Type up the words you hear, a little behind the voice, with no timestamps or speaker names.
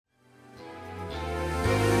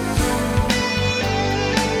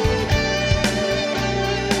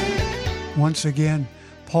Once again,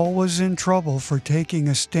 Paul was in trouble for taking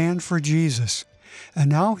a stand for Jesus,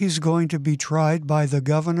 and now he's going to be tried by the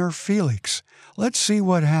governor Felix. Let's see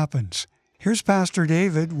what happens. Here's Pastor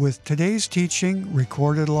David with today's teaching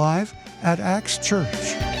recorded live at Acts Church.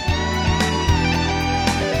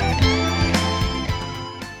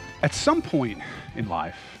 At some point in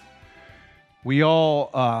life, we all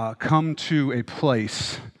come to a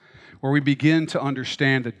place where we begin to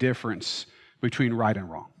understand the difference between right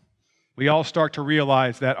and wrong. We all start to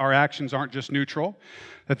realize that our actions aren't just neutral,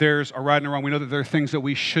 that there's a right and a wrong. We know that there are things that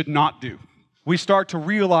we should not do. We start to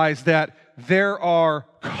realize that there are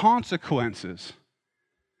consequences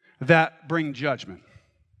that bring judgment.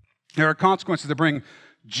 There are consequences that bring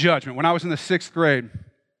judgment. When I was in the 6th grade,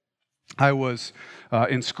 I was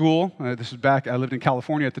in school. This was back, I lived in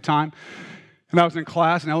California at the time. And I was in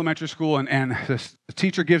class in elementary school, and the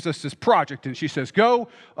teacher gives us this project, and she says, go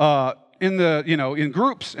in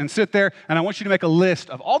groups and sit there, and I want you to make a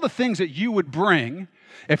list of all the things that you would bring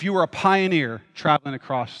if you were a pioneer traveling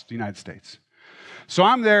across the United States. So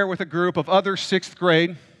I'm there with a group of other 6th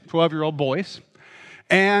grade, 12-year-old boys,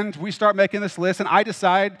 and we start making this list, and I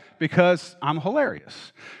decide, because I'm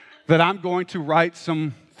hilarious, that I'm going to write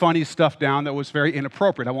some funny stuff down that was very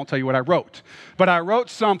inappropriate. I won't tell you what I wrote. But I wrote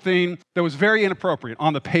something that was very inappropriate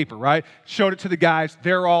on the paper, right? Showed it to the guys.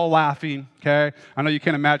 They're all laughing, okay? I know you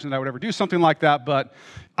can't imagine that I would ever do something like that, but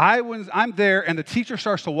I'm there, and the teacher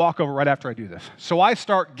starts to walk over right after I do this. So I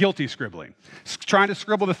start guilty scribbling, trying to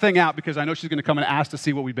scribble the thing out because I know she's going to come and ask to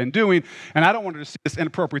see what we've been doing, and I don't want her to see this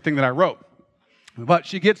inappropriate thing that I wrote. But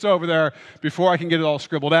she gets over there before I can get it all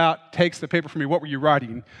scribbled out, takes the paper from me, what were you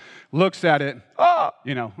writing? Looks at it,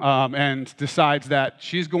 and decides that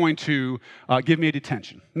she's going to give me a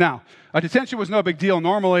detention. Now, a detention was no big deal.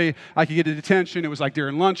 Normally, I could get a detention. It was like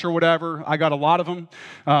during lunch or whatever. I got a lot of them.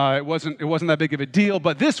 It wasn't that big of a deal.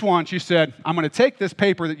 But this one, she said, I'm going to take this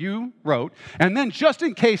paper that you wrote, and then just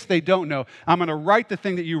in case they don't know, I'm going to write the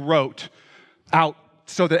thing that you wrote out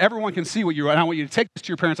so that everyone can see what you wrote. And I want you to take this to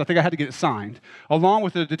your parents. I think I had to get it signed, along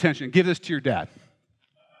with the detention. Give this to your dad.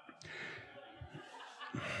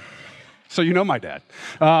 So you know my dad.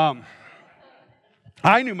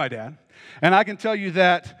 I knew my dad, and I can tell you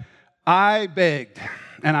that I begged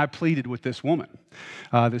and I pleaded with this woman,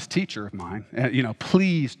 this teacher of mine,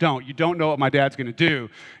 please don't. You don't know what my dad's going to do.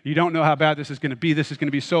 You don't know how bad this is going to be. This is going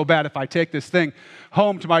to be so bad if I take this thing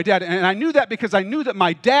home to my dad. And I knew that because I knew that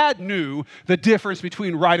my dad knew the difference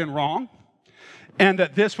between right and wrong, and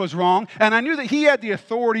that this was wrong. And I knew that he had the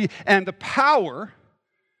authority and the power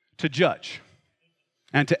to judge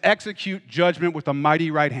and to execute judgment with a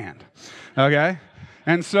mighty right hand, okay?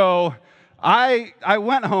 And so I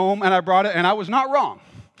went home and I brought it, and I was not wrong.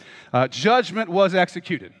 Judgment was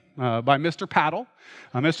executed by Mr. Paddle.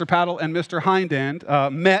 Mr. Paddle and Mr.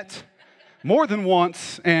 Hindend met more than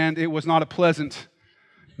once, and it was not a pleasant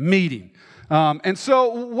meeting. And so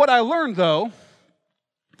what I learned, though,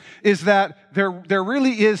 is that there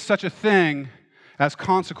really is such a thing as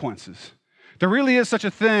consequences. There really is such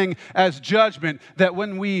a thing as judgment, that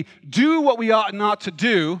when we do what we ought not to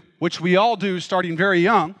do, which we all do starting very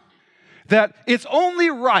young, that it's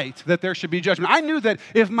only right that there should be judgment. I knew that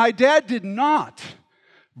if my dad did not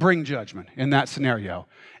bring judgment in that scenario,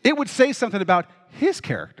 it would say something about his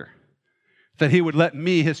character, that he would let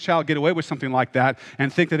me, his child, get away with something like that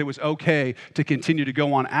and think that it was okay to continue to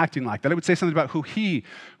go on acting like that. It would say something about who he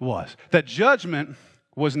was, that judgment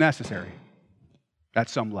was necessary at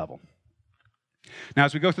some level. Now,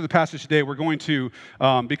 as we go through the passage today, we're going to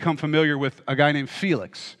become familiar with a guy named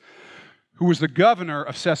Felix, who was the governor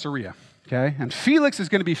of Caesarea, okay? And Felix is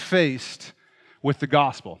going to be faced with the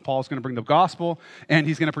gospel. Paul's going to bring the gospel, and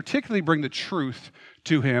he's going to particularly bring the truth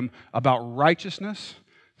to him about righteousness,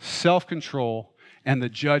 self-control, and the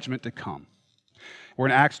judgment to come. We're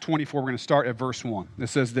in Acts 24. We're going to start at verse 1. It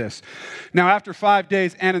says this: Now after 5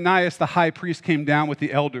 days, Ananias the high priest came down with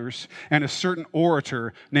the elders and a certain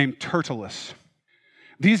orator named Tertullus.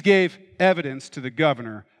 These gave evidence to the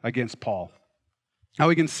governor against Paul. Now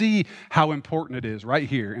we can see how important it is right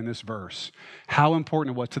here in this verse, how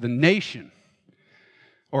important it was to the nation,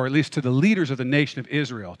 or at least to the leaders of the nation of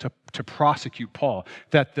Israel, to prosecute Paul,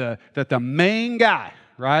 that the main guy,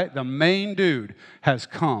 right, the main dude has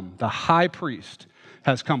come, the high priest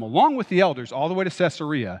has come along with the elders all the way to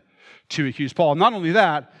Caesarea to accuse Paul. Not only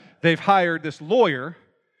that, they've hired this lawyer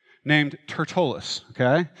named Tertullus,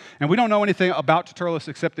 okay? And we don't know anything about Tertullus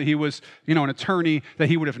except that he was, an attorney, that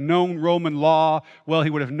he would have known Roman law well,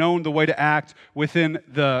 he would have known the way to act within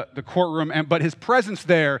the courtroom, but his presence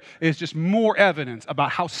there is just more evidence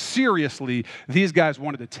about how seriously these guys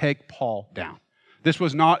wanted to take Paul down. This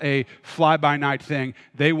was not a fly-by-night thing.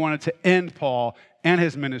 They wanted to end Paul and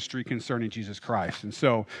his ministry concerning Jesus Christ. And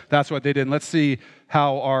so that's what they did. And let's see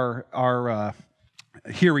how our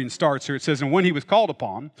hearing starts here. It says, "And when he was called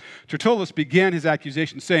upon, Tertullus began his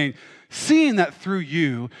accusation, saying, 'Seeing that through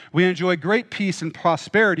you we enjoy great peace and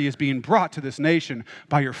prosperity is being brought to this nation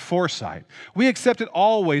by your foresight, we accept it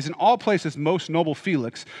always in all places, most noble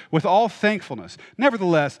Felix, with all thankfulness.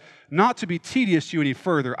 Nevertheless, not to be tedious to you any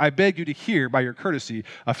further, I beg you to hear by your courtesy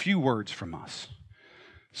a few words from us.'"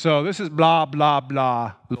 So this is blah, blah,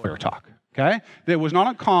 blah lawyer talk. Okay? It was not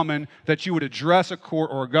uncommon that you would address a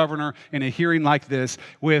court or a governor in a hearing like this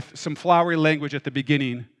with some flowery language at the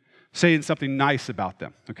beginning, saying something nice about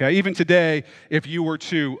them. Okay? Even today, if you were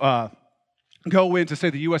to go in to, say,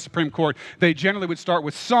 the U.S. Supreme Court, they generally would start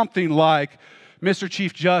with something like, "Mr.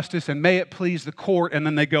 Chief Justice, and may it please the court," and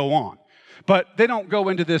then they go on. But they don't go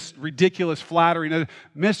into this ridiculous flattering,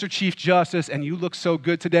 "Mr. Chief Justice, and you look so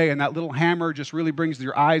good today, and that little hammer just really brings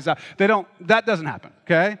your eyes out." That doesn't happen,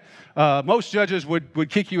 okay? Most judges would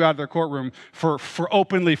kick you out of their courtroom for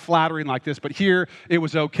openly flattering like this, but here it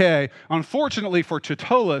was okay. Unfortunately for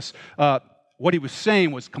Tertullus, what he was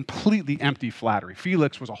saying was completely empty flattery.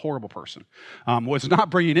 Felix was a horrible person, was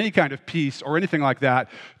not bringing any kind of peace or anything like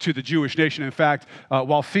that to the Jewish nation. In fact,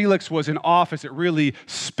 while Felix was in office, it really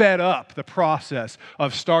sped up the process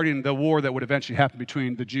of starting the war that would eventually happen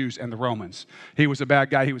between the Jews and the Romans. He was a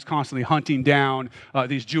bad guy. He was constantly hunting down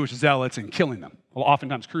these Jewish zealots and killing them,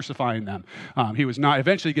 oftentimes crucifying them.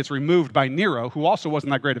 Eventually gets removed by Nero, who also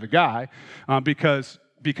wasn't that great of a guy,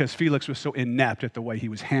 because Felix was so inept at the way he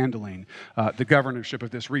was handling the governorship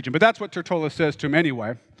of this region. But that's what Tertullus says to him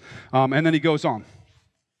anyway. And then he goes on.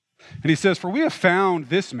 And he says, "For we have found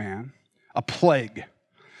this man a plague,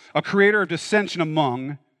 a creator of dissension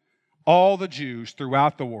among all the Jews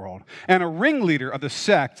throughout the world, and a ringleader of the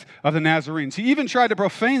sect of the Nazarenes. He even tried to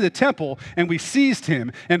profane the temple, and we seized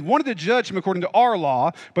him and wanted to judge him according to our law,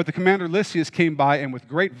 but the commander Lysias came by and with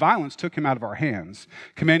great violence took him out of our hands,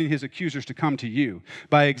 commanding his accusers to come to you.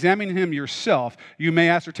 By examining him yourself, you may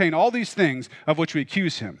ascertain all these things of which we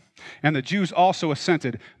accuse him." And the Jews also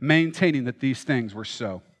assented, maintaining that these things were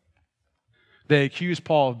so. They accused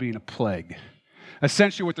Paul of being a plague.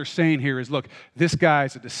 Essentially what they're saying here is, look, this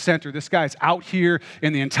guy's a dissenter. This guy's out here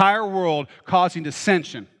in the entire world causing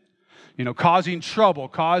dissension, causing trouble,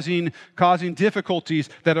 causing difficulties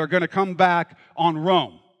that are going to come back on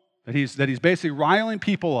Rome. That he's basically riling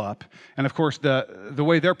people up. And of course, the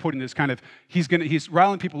way they're putting it is kind of, he's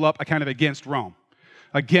riling people up kind of against Rome.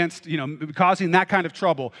 Against, causing that kind of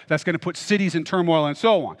trouble that's going to put cities in turmoil and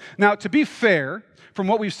so on. Now, to be fair, from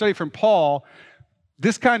what we've studied from Paul,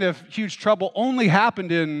 this kind of huge trouble only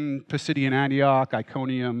happened in Pisidian Antioch,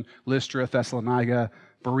 Iconium, Lystra, Thessalonica,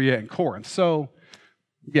 Berea, and Corinth. So,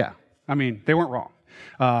 yeah, they weren't wrong.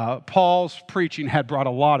 Paul's preaching had brought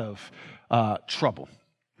a lot of trouble.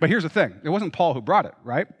 But here's the thing. It wasn't Paul who brought it,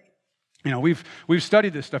 right? We've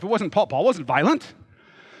studied this stuff. It wasn't Paul. Paul wasn't violent.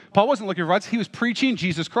 Paul wasn't looking for violence. He was preaching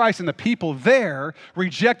Jesus Christ, and the people there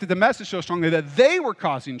rejected the message so strongly that they were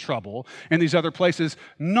causing trouble in these other places,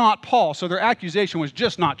 not Paul. So their accusation was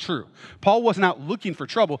just not true. Paul wasn't out looking for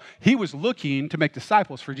trouble. He was looking to make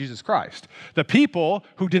disciples for Jesus Christ. The people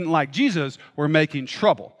who didn't like Jesus were making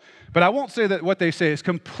trouble. But I won't say that what they say is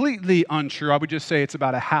completely untrue. I would just say it's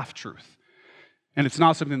about a half-truth. And it's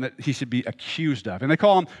not something that he should be accused of. And they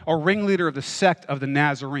call him a ringleader of the sect of the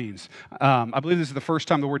Nazarenes. I believe this is the first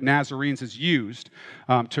time the word Nazarenes is used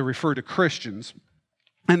to refer to Christians.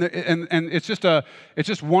 And it's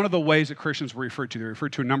just one of the ways that Christians were referred to. They're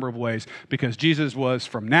referred to a number of ways. Because Jesus was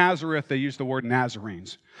from Nazareth, they used the word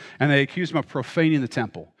Nazarenes. And they accused him of profaning the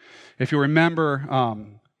temple. If you remember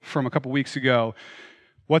from a couple weeks ago,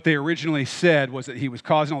 what they originally said was that he was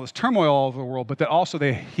causing all this turmoil all over the world, but that also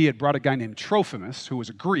he had brought a guy named Trophimus, who was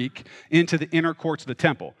a Greek, into the inner courts of the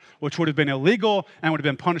temple, which would have been illegal and would have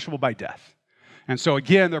been punishable by death. And so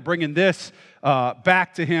again, they're bringing this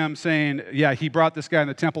back to him, saying, yeah, he brought this guy in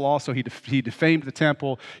the temple also. He defamed the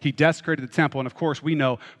temple. He desecrated the temple. And of course, we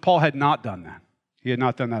know Paul had not done that. He had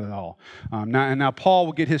not done that at all. Now Paul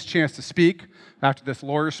will get his chance to speak after this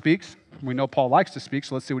lawyer speaks. We know Paul likes to speak,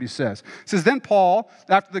 so let's see what he says. It says, "Then Paul,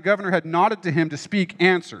 after the governor had nodded to him to speak,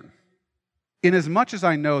 answered, 'Inasmuch as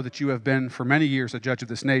I know that you have been for many years a judge of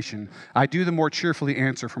this nation, I do the more cheerfully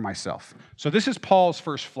answer for myself.'" So this is Paul's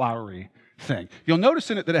first flowery thing. You'll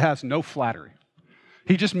notice in it that it has no flattery.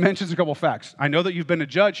 He just mentions a couple facts. I know that you've been a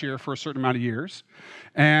judge here for a certain amount of years,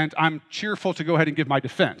 and I'm cheerful to go ahead and give my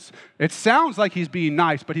defense. It sounds like he's being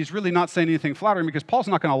nice, but he's really not saying anything flattering because Paul's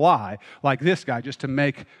not going to lie like this guy just to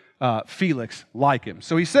make Felix like him.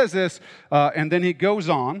 So he says this, and then he goes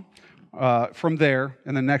on. from there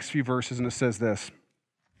in the next few verses, and it says this: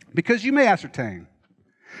 because you may ascertain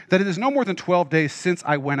that it is no more than 12 days since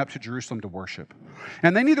I went up to Jerusalem to worship.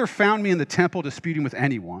 And they neither found me in the temple disputing with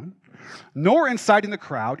anyone, nor inciting the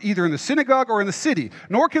crowd, either in the synagogue or in the city,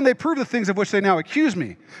 nor can they prove the things of which they now accuse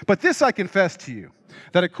me. But this I confess to you,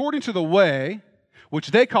 that according to the way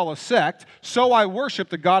which they call a sect, so I worship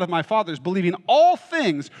the God of my fathers, believing all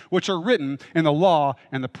things which are written in the law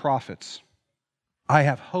and the prophets. I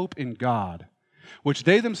have hope in God, which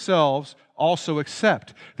they themselves also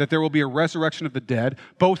accept, that there will be a resurrection of the dead,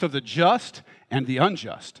 both of the just and the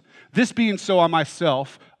unjust. This being so, I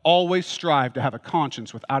myself always strive to have a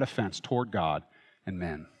conscience without offense toward God and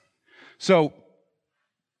men. So,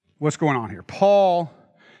 what's going on here? Paul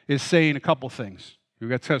is saying a couple things. We've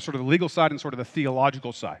got sort of the legal side and sort of the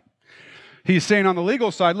theological side. He's saying on the legal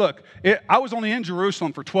side, look, I was only in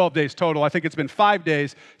Jerusalem for 12 days total. I think it's been 5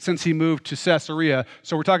 days since he moved to Caesarea.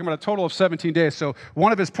 So we're talking about a total of 17 days. So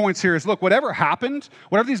one of his points here is, look, whatever happened,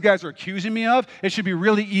 whatever these guys are accusing me of, it should be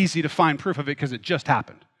really easy to find proof of it because it just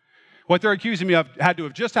happened. What they're accusing me of had to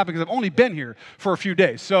have just happened because I've only been here for a few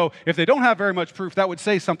days. So if they don't have very much proof, that would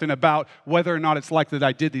say something about whether or not it's likely that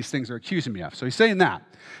I did these things they're accusing me of. So he's saying that.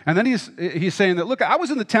 And then he's saying that, look, I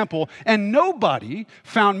was in the temple and nobody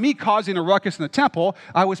found me causing a ruckus in the temple.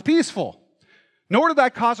 I was peaceful. Nor did I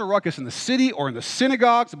cause a ruckus in the city or in the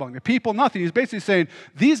synagogues among the people, nothing. He's basically saying,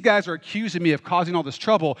 these guys are accusing me of causing all this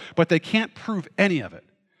trouble, but they can't prove any of it.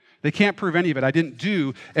 They can't prove any of it. I didn't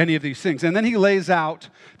do any of these things. And then he lays out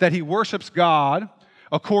that he worships God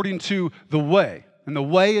according to the way. And the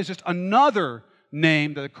way is just another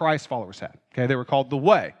name that the Christ followers had. Okay, they were called the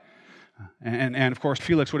way. And of course,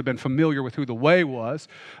 Felix would have been familiar with who the way was.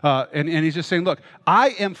 And he's just saying, look, I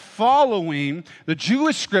am following the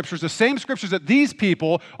Jewish scriptures, the same scriptures that these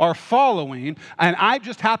people are following, and I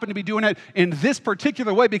just happen to be doing it in this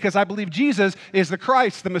particular way because I believe Jesus is the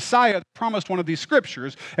Christ, the Messiah, that promised one of these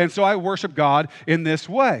scriptures, and so I worship God in this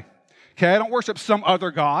way. Okay, I don't worship some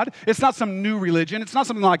other God. It's not some new religion. It's not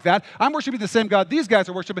something like that. I'm worshiping the same God these guys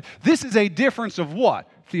are worshiping. This is a difference of what?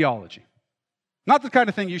 Theology. Not the kind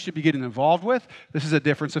of thing you should be getting involved with. This is a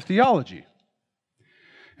difference of theology.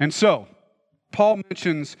 And so, Paul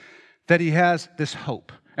mentions that he has this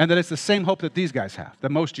hope, and that it's the same hope that these guys have, that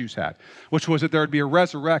most Jews had, which was that there would be a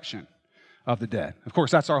resurrection of the dead. Of course,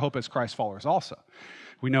 that's our hope as Christ followers also.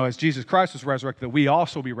 We know as Jesus Christ was resurrected, that we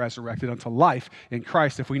also will be resurrected unto life in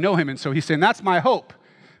Christ if we know him. And so he's saying, that's my hope.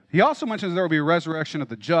 He also mentions there will be a resurrection of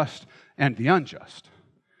the just and the unjust.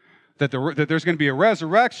 That there's going to be a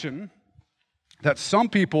resurrection that some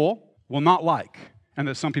people will not like, and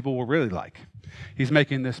that some people will really like. He's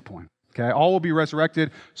making this point. Okay, all will be resurrected,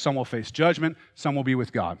 some will face judgment, some will be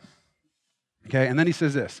with God. Okay, and then he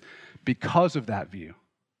says this, because of that view,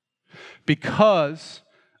 because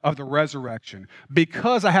of the resurrection,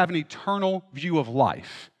 because I have an eternal view of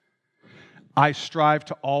life, I strive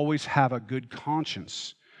to always have a good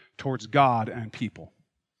conscience towards God and people.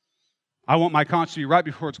 I want my conscience to be right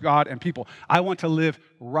before God and people. I want to live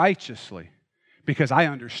righteously, because I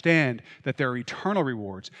understand that there are eternal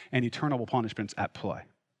rewards and eternal punishments at play.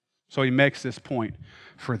 So he makes this point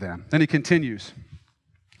for them. Then he continues,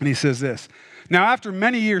 and he says this, now after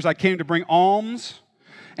many years I came to bring alms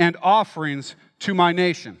and offerings to my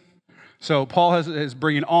nation. So Paul is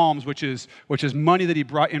bringing alms, which is money that he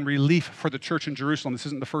brought in relief for the church in Jerusalem. This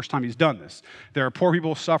isn't the first time he's done this. There are poor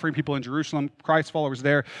people, suffering people in Jerusalem, Christ followers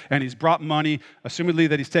there, and he's brought money, assumedly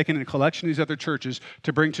that he's taken in a collection of these other churches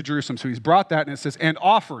to bring to Jerusalem. So he's brought that, and it says, and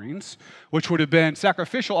offerings, which would have been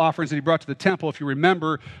sacrificial offerings that he brought to the temple. If you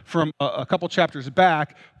remember from a couple chapters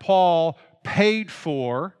back, Paul paid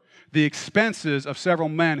for the expenses of several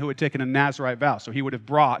men who had taken a Nazirite vow. So he would have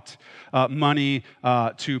brought money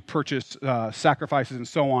to purchase sacrifices and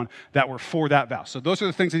so on that were for that vow. So those are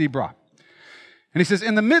the things that he brought. And he says,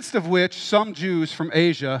 in the midst of which some Jews from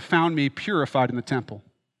Asia found me purified in the temple,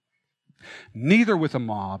 neither with a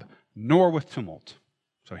mob nor with tumult.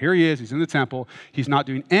 So here he is, he's in the temple, he's not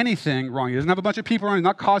doing anything wrong. He doesn't have a bunch of people around, he's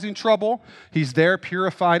not causing trouble. He's there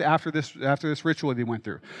purified after this ritual that he went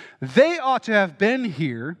through. They ought to have been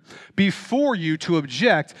here before you to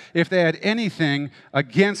object if they had anything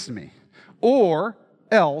against me. Or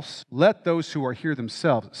else let those who are here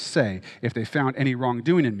themselves say if they found any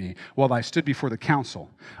wrongdoing in me while I stood before the council.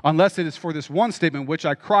 Unless it is for this one statement which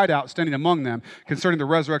I cried out standing among them concerning the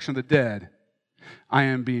resurrection of the dead, I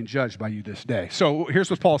am being judged by you this day. So here's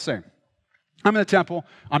what Paul's saying. I'm in the temple.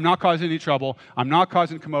 I'm not causing any trouble. I'm not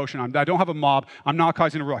causing commotion. I don't have a mob. I'm not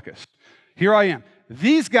causing a ruckus. Here I am.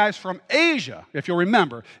 these guys from Asia, if you'll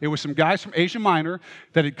remember, it was some guys from Asia Minor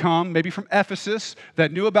that had come, maybe from Ephesus,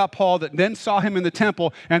 that knew about Paul, that then saw him in the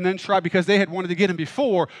temple, and then tried, because they had wanted to get him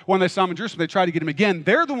before, when they saw him in Jerusalem, they tried to get him again.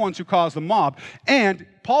 They're the ones who caused the mob. And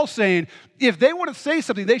Paul's saying, if they want to say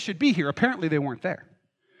something, they should be here. Apparently, they weren't there.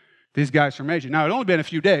 These guys from Asia. Now, it had only been a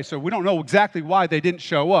few days, so we don't know exactly why they didn't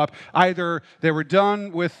show up. Either they were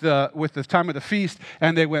done with the time of the feast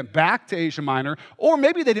and they went back to Asia Minor, or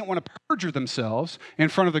maybe they didn't want to perjure themselves in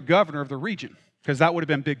front of the governor of the region, because that would have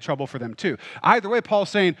been big trouble for them too. Either way, Paul's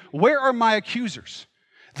saying, where are my accusers?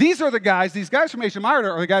 These guys from Asia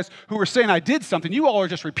Minor are the guys who were saying I did something. You all are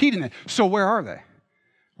just repeating it. So where are they?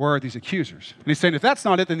 Where are these accusers? And he's saying, if that's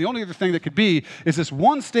not it, then the only other thing that could be is this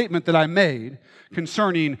one statement that I made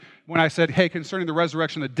concerning when I said, hey, concerning the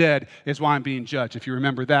resurrection of the dead is why I'm being judged. If you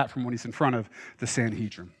remember that from when he's in front of the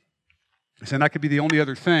Sanhedrin. He's saying that could be the only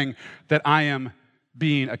other thing that I am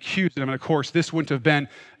being accused of. And of course, this wouldn't have been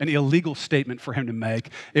an illegal statement for him to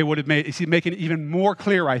make. It would have he's making it even more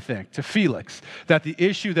clear, I think, to Felix, that the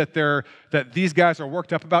issue that these guys are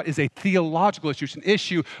worked up about is a theological issue. It's an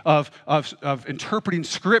issue of interpreting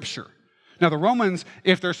Scripture. Now, the Romans,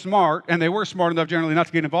 if they're smart, and they were smart enough generally not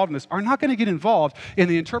to get involved in this, are not going to get involved in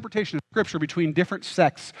the interpretation of Scripture between different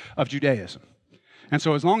sects of Judaism. And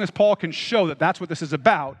so as long as Paul can show that that's what this is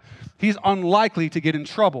about, he's unlikely to get in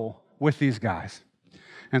trouble with these guys.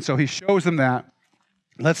 And so he shows them that.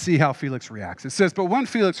 Let's see how Felix reacts. It says, but when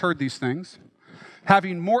Felix heard these things,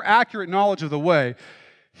 having more accurate knowledge of the way,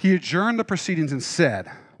 he adjourned the proceedings and said,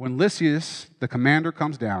 when Lysias, the commander,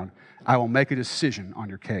 comes down, I will make a decision on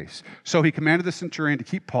your case. So he commanded the centurion to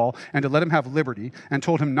keep Paul and to let him have liberty, and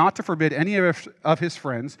told him not to forbid any of his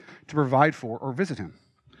friends to provide for or visit him.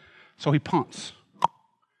 So he punts.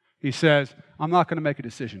 He says, I'm not going to make a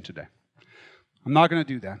decision today. I'm not going to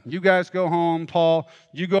do that. You guys go home. Paul,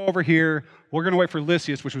 you go over here. We're going to wait for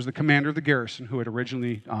Lysias, which was the commander of the garrison, who had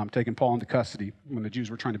originally taken Paul into custody when the Jews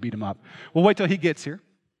were trying to beat him up. We'll wait till he gets here,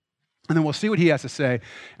 and then we'll see what he has to say,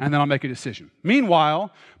 and then I'll make a decision.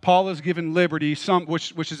 Meanwhile, Paul is given liberty,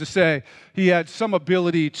 which is to say, he had some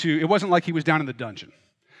ability to, it wasn't like he was down in the dungeon.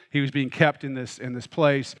 He was being kept in this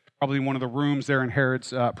place, probably in one of the rooms there in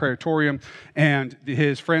Herod's praetorium, and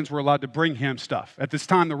his friends were allowed to bring him stuff. At this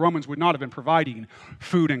time, the Romans would not have been providing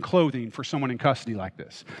food and clothing for someone in custody like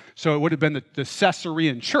this. So it would have been the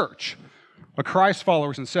Caesarean church, the Christ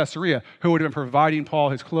followers in Caesarea, who would have been providing Paul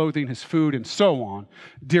his clothing, his food, and so on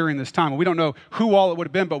during this time. And we don't know who all it would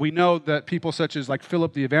have been, but we know that people such as like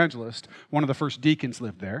Philip the evangelist, one of the first deacons,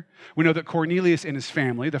 lived there. We know that Cornelius and his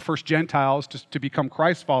family, the first Gentiles to become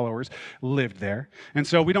Christ followers, lived there. And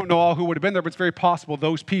so we don't know all who would have been there, but it's very possible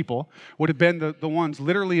those people would have been the ones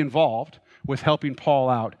literally involved with helping Paul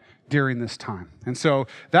out during this time. And so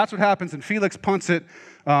that's what happens, and Felix punts it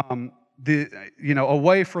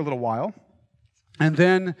away for a little while. And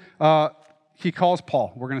then he calls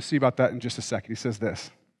Paul. We're going to see about that in just a second. He says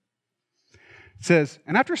this. It says,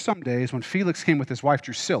 and after some days, when Felix came with his wife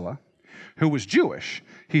Drusilla, who was Jewish,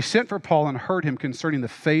 he sent for Paul and heard him concerning the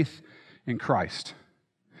faith in Christ.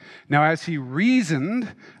 Now, as he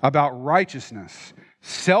reasoned about righteousness,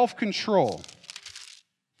 self-control,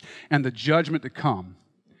 and the judgment to come,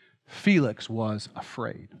 Felix was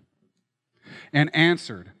afraid and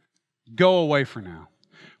answered, go away for now.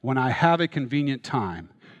 When I have a convenient time,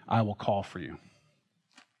 I will call for you.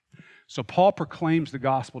 So Paul proclaims the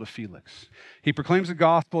gospel to Felix. He proclaims the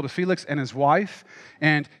gospel to Felix and his wife,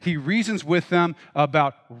 and he reasons with them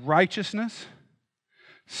about righteousness,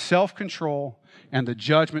 self-control, and the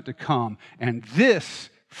judgment to come. And this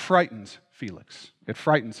frightens Felix. It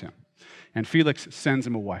frightens him. And Felix sends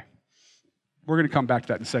him away. We're going to come back to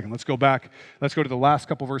that in a second. Let's go back. Let's go to the last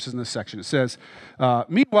couple verses in this section. It says,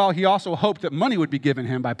 meanwhile, he also hoped that money would be given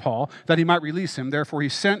him by Paul, that he might release him. Therefore, he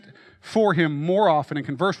sent for him more often and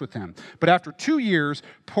conversed with him. But after 2 years,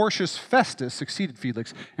 Porcius Festus succeeded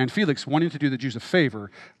Felix, and Felix, wanting to do the Jews a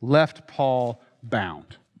favor, left Paul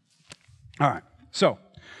bound. All right. So,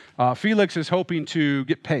 Felix is hoping to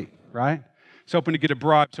get paid, right? He's hoping to get a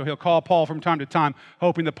bribe, so he'll call Paul from time to time,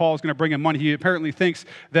 hoping that Paul is going to bring him money. He apparently thinks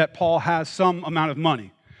that Paul has some amount of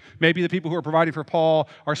money. Maybe the people who are providing for Paul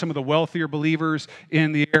are some of the wealthier believers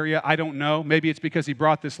in the area. I don't know. Maybe it's because he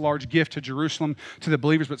brought this large gift to Jerusalem to the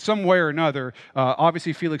believers, but some way or another,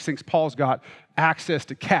 obviously Felix thinks Paul's got access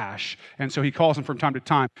to cash, and so he calls him from time to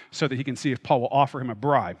time so that he can see if Paul will offer him a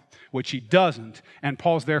bribe, which he doesn't, and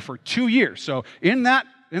Paul's there for 2 years. So in that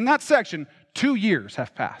section, 2 years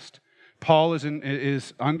have passed. Paul is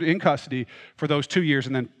in custody for those 2 years,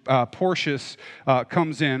 and then Porcius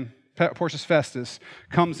Festus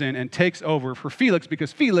comes in and takes over for Felix,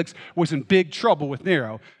 because Felix was in big trouble with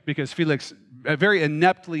Nero, because Felix very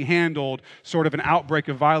ineptly handled sort of an outbreak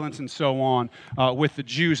of violence and so on with the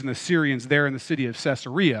Jews and the Syrians there in the city of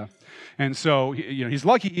Caesarea. And so, he's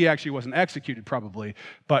lucky he actually wasn't executed probably,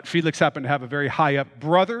 but Felix happened to have a very high up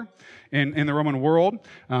brother in the Roman world,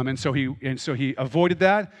 and so he avoided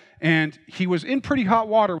that, and he was in pretty hot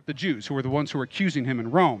water with the Jews, who were the ones who were accusing him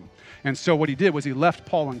in Rome. And so what he did was he left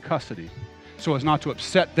Paul in custody so as not to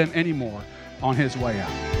upset them anymore on his way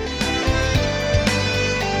out.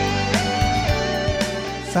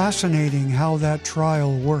 Fascinating how that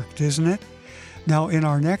trial worked, isn't it? Now, in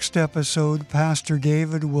our next episode, Pastor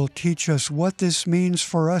David will teach us what this means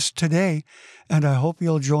for us today, and I hope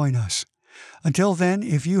you'll join us. Until then,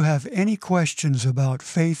 if you have any questions about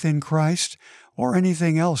faith in Christ, or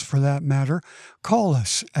anything else for that matter, call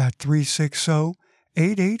us at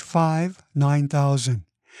 360-885-9000,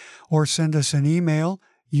 or send us an email.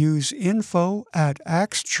 Use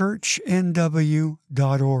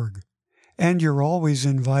info@axchurchnw.org. And you're always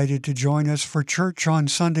invited to join us for church on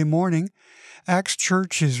Sunday morning. Axe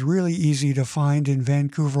Church is really easy to find in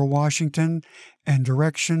Vancouver, Washington, and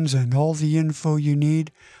directions and all the info you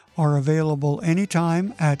need are available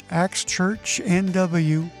anytime at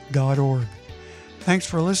axchurchnw.org. Thanks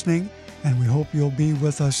for listening, and we hope you'll be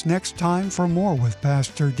with us next time for more with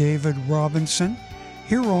Pastor David Robinson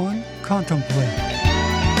here on Contemplate.